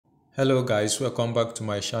Hello guys, welcome back to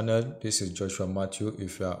my channel. This is Joshua Matthew.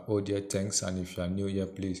 If you are old here, thanks, and if you are new here,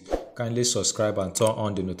 please kindly subscribe and turn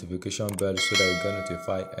on the notification bell so that you get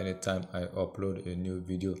notified anytime I upload a new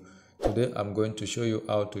video. Today I'm going to show you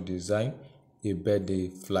how to design a birthday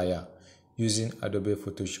flyer using Adobe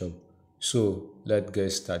Photoshop. So let's get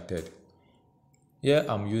started. Here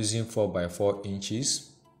I'm using 4x4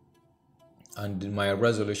 inches and my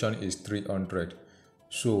resolution is 300.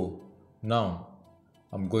 So now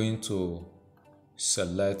I'm going to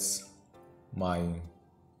select my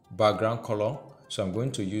background color. So I'm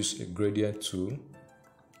going to use a gradient tool.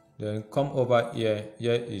 Then come over here.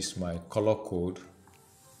 Here is my color code.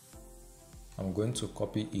 I'm going to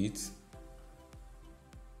copy it.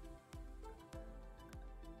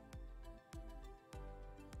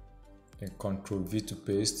 Then Ctrl V to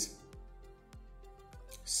paste.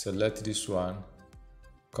 Select this one.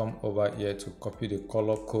 Come over here to copy the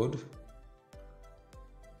color code.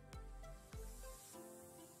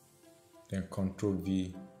 Then Ctrl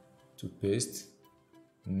V to paste.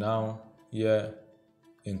 Now here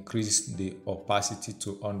increase the opacity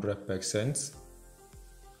to 100%.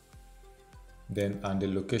 Then and the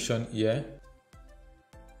location here,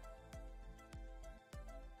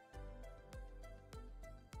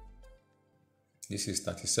 this is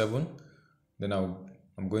 37. Then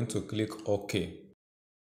I'm going to click OK.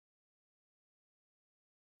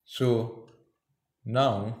 So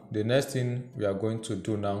now the next thing we are going to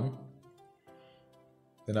do now,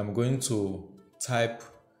 then I'm going to type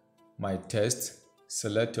my text.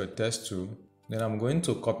 Select your text tool. Then I'm going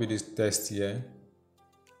to copy this text here.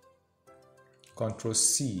 Ctrl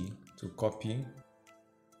C to copy.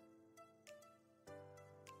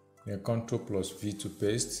 Then Ctrl plus V to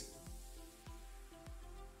paste.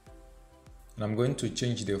 And I'm going to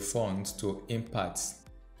change the font to Impact.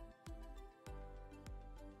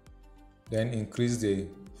 Then increase the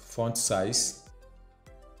font size.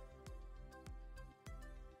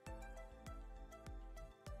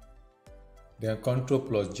 Then Ctrl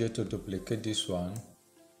plus J to duplicate this one.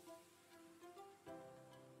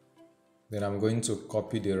 Then I'm going to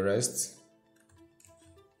copy the rest.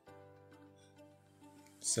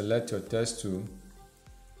 Select your text tool.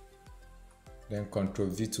 Then Ctrl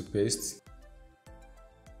V to paste.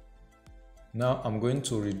 Now I'm going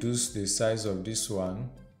to reduce the size of this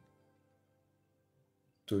one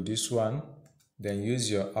to this one. Then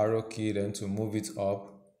use your arrow key then to move it up.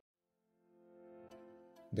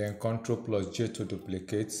 Then Ctrl plus J to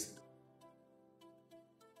duplicate.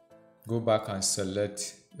 Go back and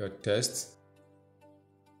select your text.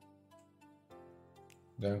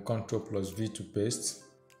 Then Ctrl plus V to paste.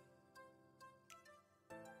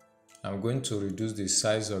 I'm going to reduce the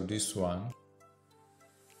size of this one.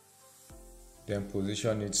 Then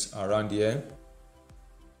position it around here.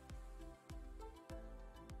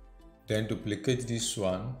 Then duplicate this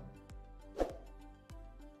one.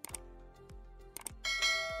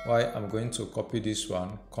 I'm going to copy this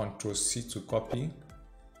one. Ctrl C to copy.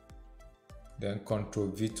 Then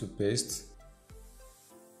Ctrl V to paste.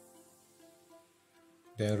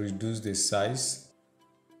 Then reduce the size.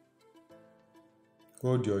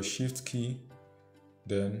 Hold your Shift key,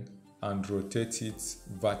 then and rotate it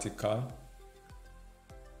vertical.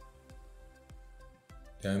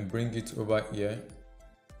 Then bring it over here.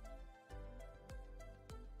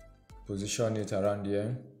 Position it around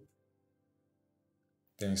here.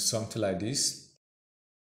 Then something like this.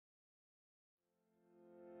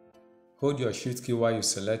 Hold your Shift key while you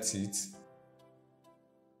select it.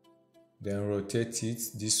 Then rotate it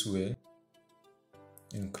this way.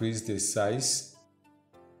 Increase the size.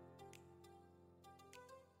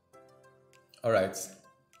 Alright.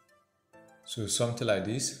 So something like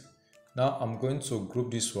this. Now I'm going to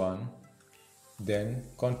group this one. Then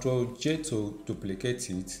Ctrl J to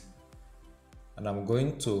duplicate it. And I'm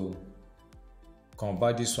going to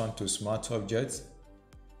convert this one to smart object.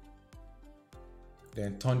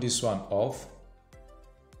 Then turn this one off.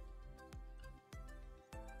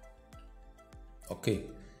 Okay.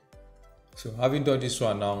 So having done this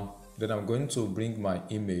one now, then I'm going to bring my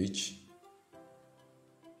image.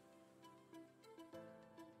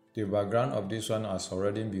 The background of this one has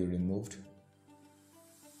already been removed.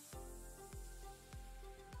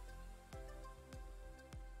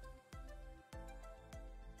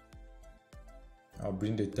 I'll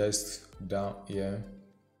bring the text down here.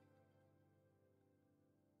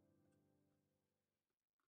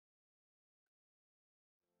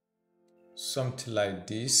 Something like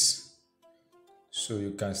this. So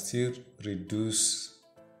you can still reduce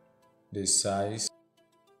the size.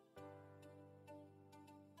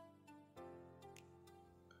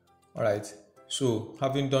 Alright, So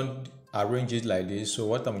having done arrange it like this, so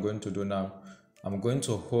what I'm going to do now, I'm going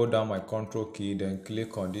to hold down my control key, then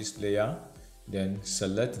click on this layer, then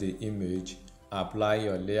select the image, apply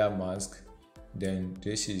your layer mask, then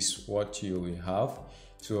this is what you will have.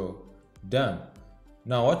 So done.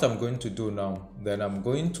 Now what I'm going to do now, then I'm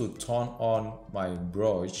going to turn on my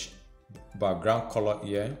brush background color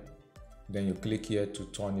here, then you click here to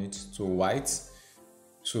turn it to white,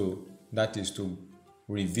 so that is to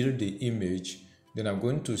reveal the image. Then I'm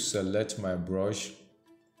going to select my brush,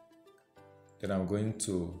 then I'm going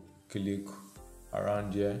to click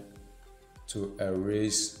around here to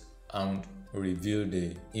erase and reveal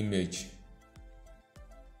the image.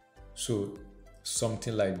 So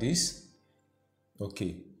something like this.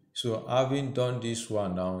 Okay, so having done this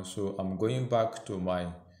one now, so I'm going back to my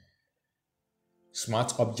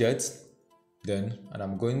smart object, then and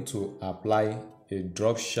I'm going to apply a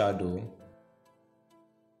drop shadow.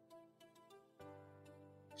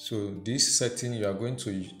 So this setting, you are going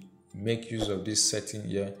to make use of this setting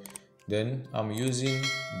here. Then I'm using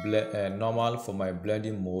normal for my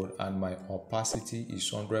blending mode, and my opacity is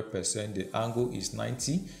 100%, the angle is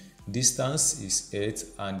 90, distance is 8,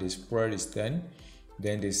 and the spread is 10,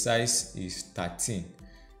 then the size is 13.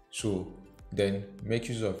 So then make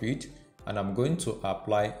use of it, and I'm going to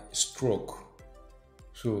apply stroke.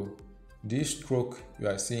 So this stroke you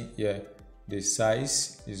are seeing here, the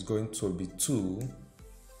size is going to be 2,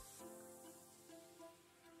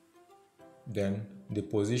 then the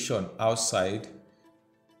position outside,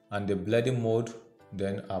 and the blending mode,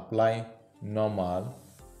 then apply normal,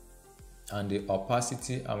 and the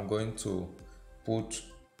opacity I'm going to put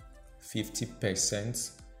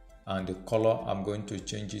 50%, and the color I'm going to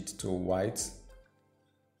change it to white,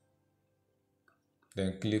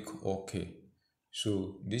 then click OK.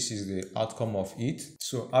 So this is the outcome of it.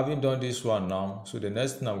 So having done this one now, so the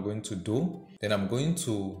next thing I'm going to do, then I'm going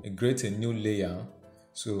to create a new layer.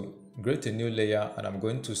 So create a new layer, and I'm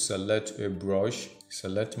going to select a brush,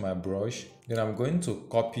 select my brush, then I'm going to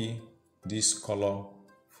copy this color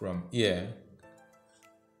from here,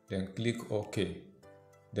 then click OK.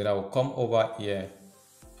 Then I will come over here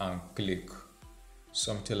and click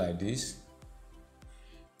something like this,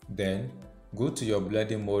 then go to your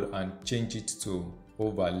blending mode and change it to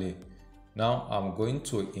overlay. Now I'm going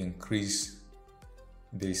to increase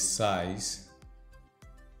the size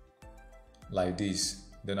like this,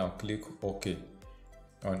 then I'll click OK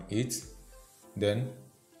on it. Then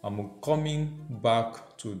I'm coming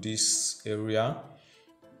back to this area,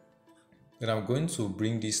 then I'm going to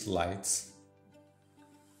bring this light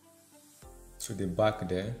to the back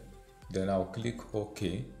there, then I'll click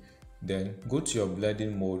OK. Then go to your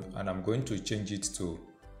blending mode, and I'm going to change it to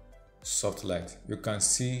soft light. You can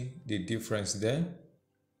see the difference there.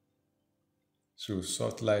 So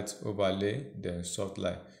soft light overlay, then soft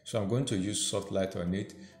light. So I'm going to use soft light on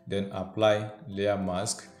it, then apply layer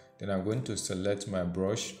mask. Then I'm going to select my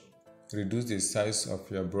brush, reduce the size of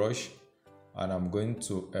your brush, and I'm going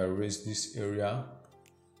to erase this area.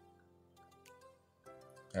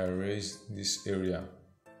 Erase this area.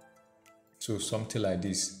 So something like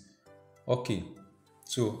this. Okay,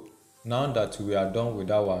 so now that we are done with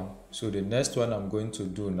that one, so the next one I'm going to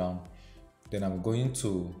do now, then I'm going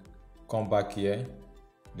to come back here,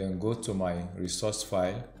 then go to my resource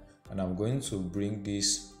file, and I'm going to bring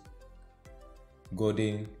this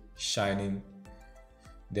golden shining,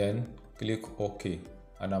 then click OK,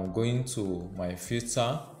 and I'm going to my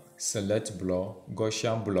filter, select blur,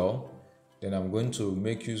 Gaussian blur, then I'm going to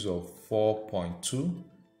make use of 4.2,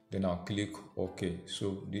 then I'll click OK.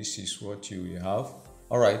 So this is what you will have.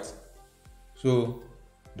 Alright, so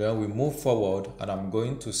then we move forward, and I'm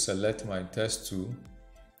going to select my text tool,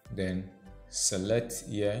 then select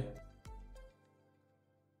here,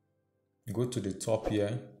 go to the top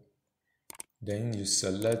here, then you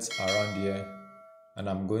select around here, and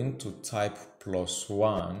I'm going to type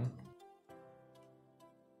 +1,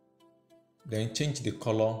 then change the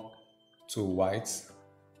color to white,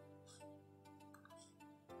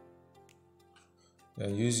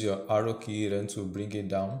 then use your arrow key then to bring it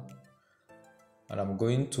down, and I'm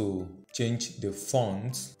going to change the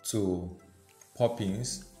font to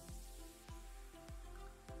Poppins,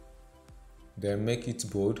 then make it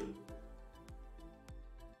bold,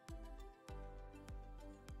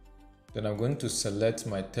 then I'm going to select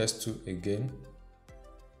my text tool again,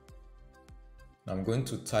 I'm going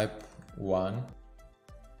to type 1,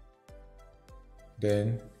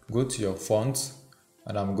 then go to your font,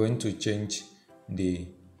 and I'm going to change the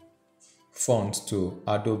font to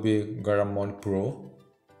Adobe Garamond Pro,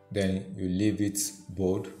 then you leave it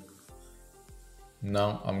bold.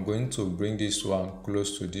 Now I'm going to bring this one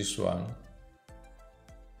close to this one,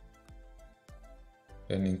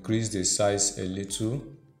 then increase the size a little,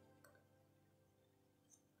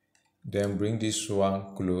 then bring this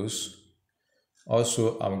one close.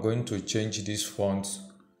 Also, I'm going to change this font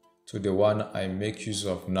to the one I make use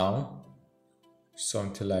of now,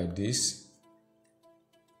 something like this.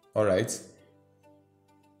 Alright,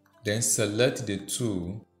 then select the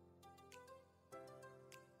tool,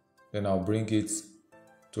 then I'll bring it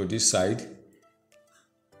to this side,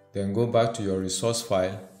 then go back to your resource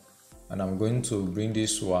file, and I'm going to bring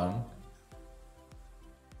this one,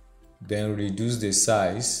 then reduce the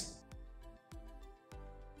size,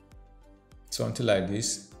 something like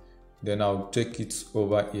this. Then I'll take it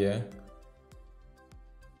over here.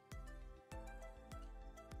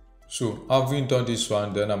 So having done this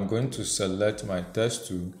one, then I'm going to select my text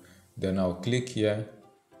tool, then I'll click here,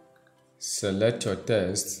 select your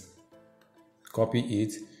text, copy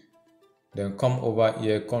it, then come over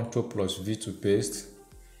here, Ctrl+V to paste,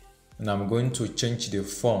 and I'm going to change the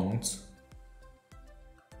font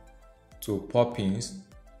to Poppins,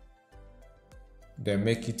 then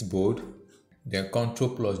make it bold, then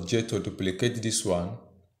Ctrl+J to duplicate this one,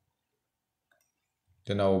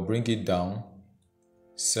 then I will bring it down,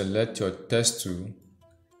 select your text tool,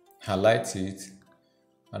 highlight it,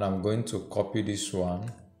 and I'm going to copy this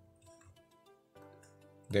one,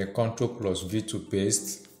 then Ctrl+V to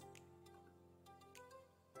paste.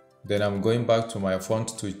 Then I'm going back to my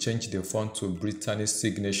font to change the font to Brittany's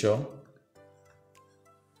signature.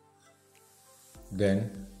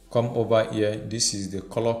 Then come over here, this is the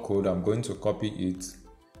color code, I'm going to copy it,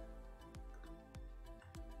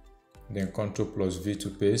 then Ctrl+V to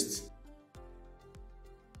paste.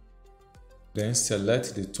 Then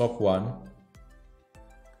select the top one,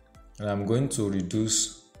 and I'm going to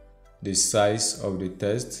reduce the size of the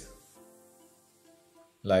text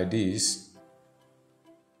like this,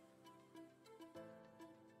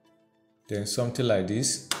 then something like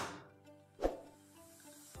this.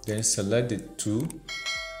 Then select the tool,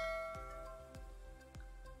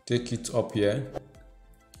 take it up here,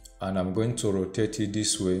 and I'm going to rotate it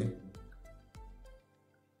this way.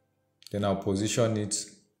 Then I'll position it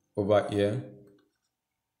over here.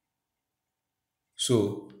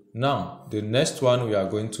 So now the next one we are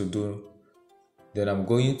going to do, then I'm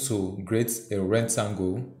going to create a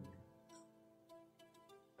rectangle.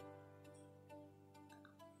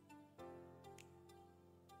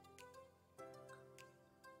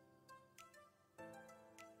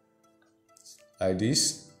 Like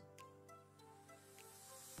this.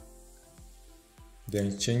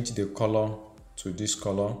 Then change the color to this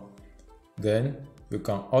color. Then you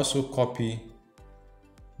can also copy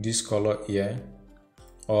this color here,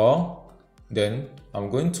 or then I'm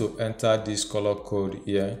going to enter this color code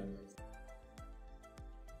here.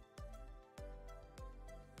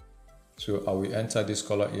 So I will enter this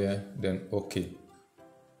color here, then OK.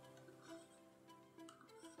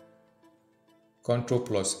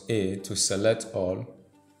 Ctrl+A to select all,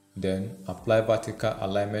 then apply vertical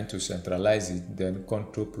alignment to centralize it, then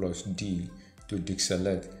Ctrl+D to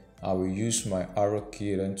deselect. I will use my arrow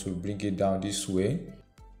key then to bring it down this way.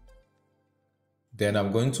 Then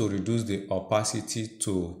I'm going to reduce the opacity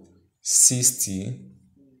to 60.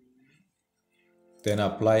 Then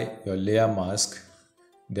apply your layer mask.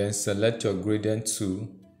 Then select your gradient tool,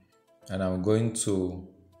 and I'm going to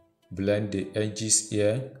blend the edges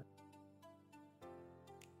here.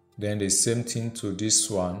 Then the same thing to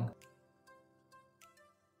this one.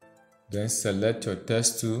 Then select your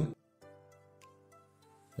text tool.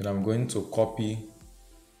 Then I'm going to copy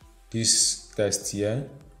this text here,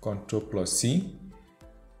 Ctrl+C.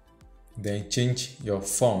 Then change your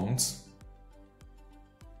font.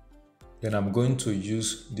 Then I'm going to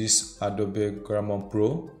use this Adobe Garamond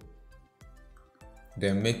Pro.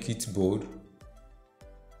 Then make it bold.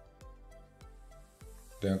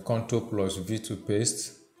 Then Ctrl+V to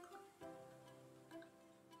paste.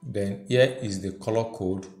 Then here is the color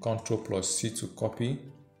code, Ctrl+C to copy.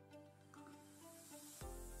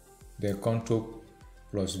 Then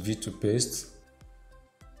Ctrl+V to paste.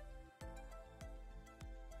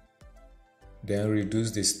 Then reduce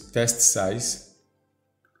this text size.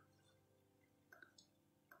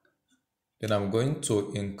 Then I'm going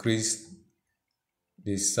to increase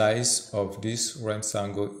the size of this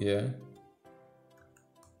rectangle here.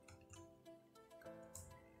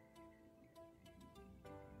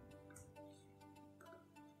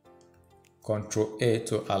 Ctrl+A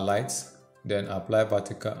to highlight, then apply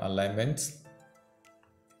vertical alignment.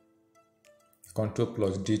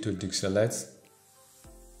 Ctrl+D to deselect.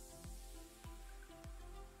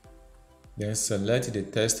 Then select the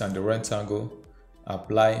text and the rectangle,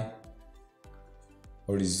 apply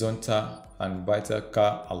horizontal and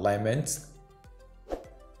vertical alignment.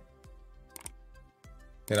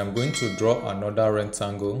 Then I'm going to draw another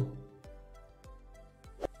rectangle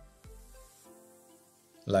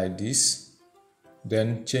like this.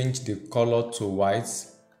 Then change the color to white.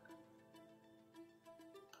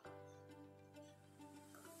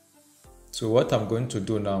 So what I'm going to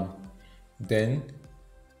do now, then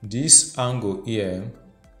this angle here,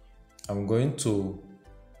 I'm going to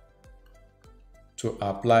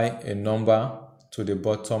apply a number to the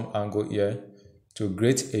bottom angle here to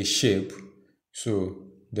create a shape. So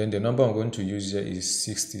then the number I'm going to use here is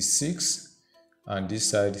 66 and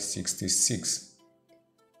this side 66.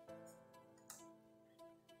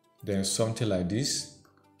 Then something like this.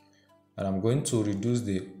 And I'm going to reduce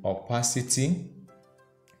the opacity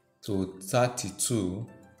to 32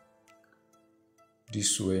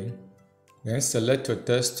 this way. Then select your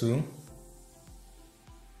text tool.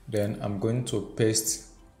 Then I'm going to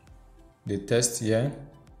paste the text here.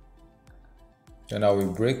 Then I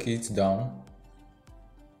will break it down.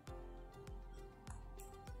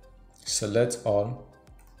 Select all.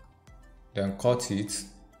 Then cut it.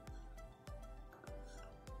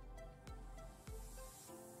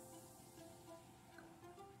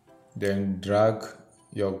 Then drag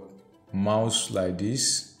your mouse like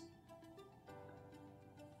this.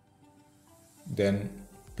 Then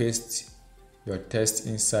paste your text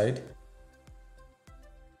inside.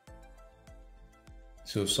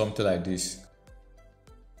 So something like this.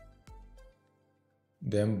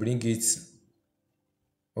 Then bring it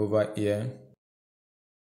over here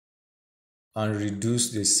and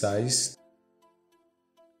reduce the size.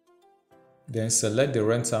 Then select the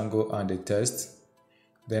rectangle and the text.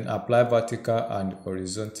 Then apply vertical and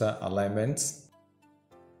horizontal alignments.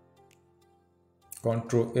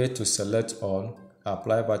 Ctrl A to select all,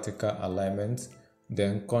 apply vertical alignment,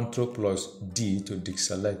 then Ctrl plus D to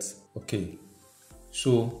deselect. Okay,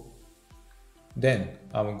 so then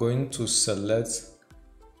I'm going to select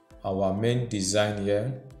our main design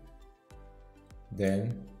here,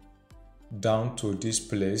 then down to this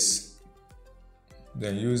place,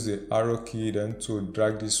 then use the arrow key then to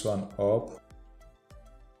drag this one up.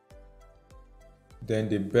 Then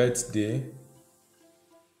the birthday,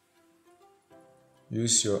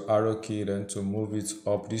 use your arrow key then to move it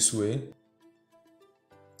up this way.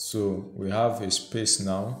 So we have a space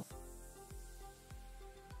now.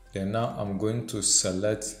 Then now I'm going to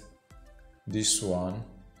select this one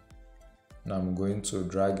and I'm going to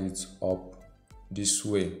drag it up this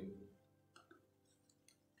way.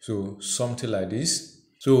 So something like this.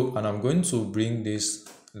 So, and I'm going to bring this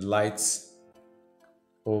light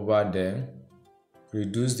over there.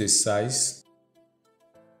 Reduce the size.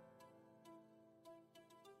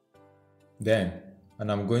 Then, and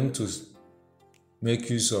I'm going to make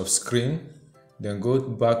use of screen. Then go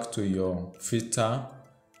back to your filter.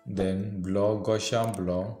 Then blur, Gaussian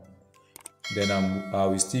blur. Then I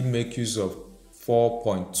will still make use of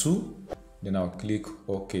 4.2. Then I'll click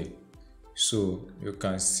OK. So you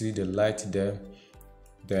can see the light there.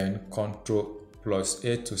 Then Ctrl plus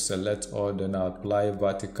A to select all. Then I'll apply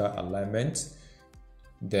vertical alignment.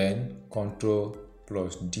 Then Ctrl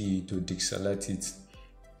plus D to deselect it.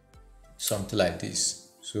 Something like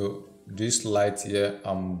this. So this light here,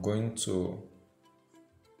 I'm going to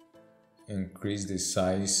increase the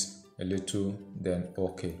size a little, then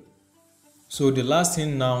OK. So the last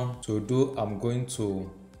thing now to do, I'm going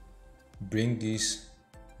to bring this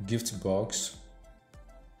gift box,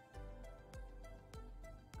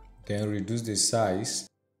 then reduce the size.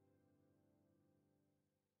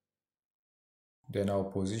 Then I'll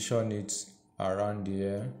position it around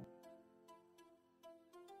here.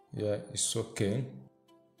 Yeah, it's okay.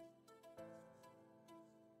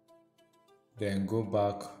 Then go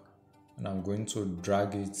back and I'm going to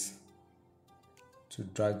drag it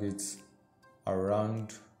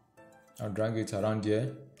around. I'll drag it around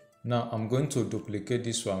here. Now I'm going to duplicate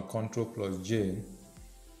this one, Ctrl plus J.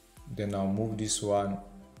 Then I'll move this one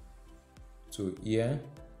to here.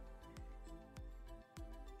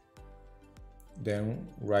 Then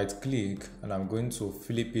right click and I'm going to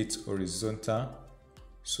flip it horizontal.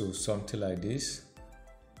 So something like this.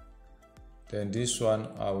 Then this one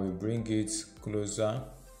I will bring it closer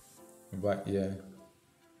over here.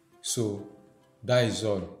 So that is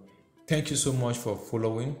all. Thank you so much for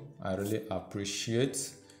following. I really appreciate.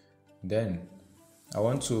 Then I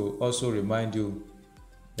want to also remind you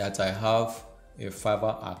that I have a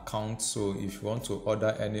Fiverr account. So if you want to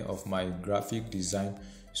order any of my graphic design,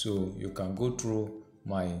 so you can go through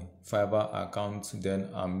my Fiverr account then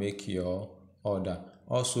and make your order.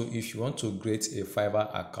 Also, if you want to create a Fiverr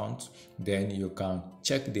account, then you can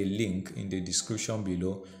check the link in the description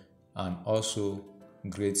below and also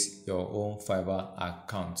create your own Fiverr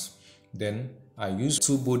account. Then I use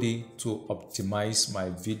TubeBuddy to optimize my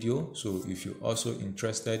video. So if you're also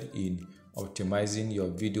interested in optimizing your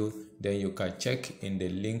video, then you can check in the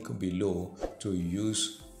link below to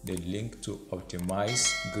use the link to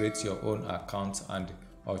optimize, create your own account and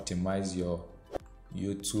optimize your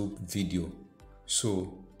YouTube video.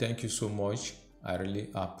 So thank you so much. I really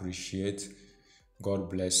appreciate. God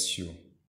bless you.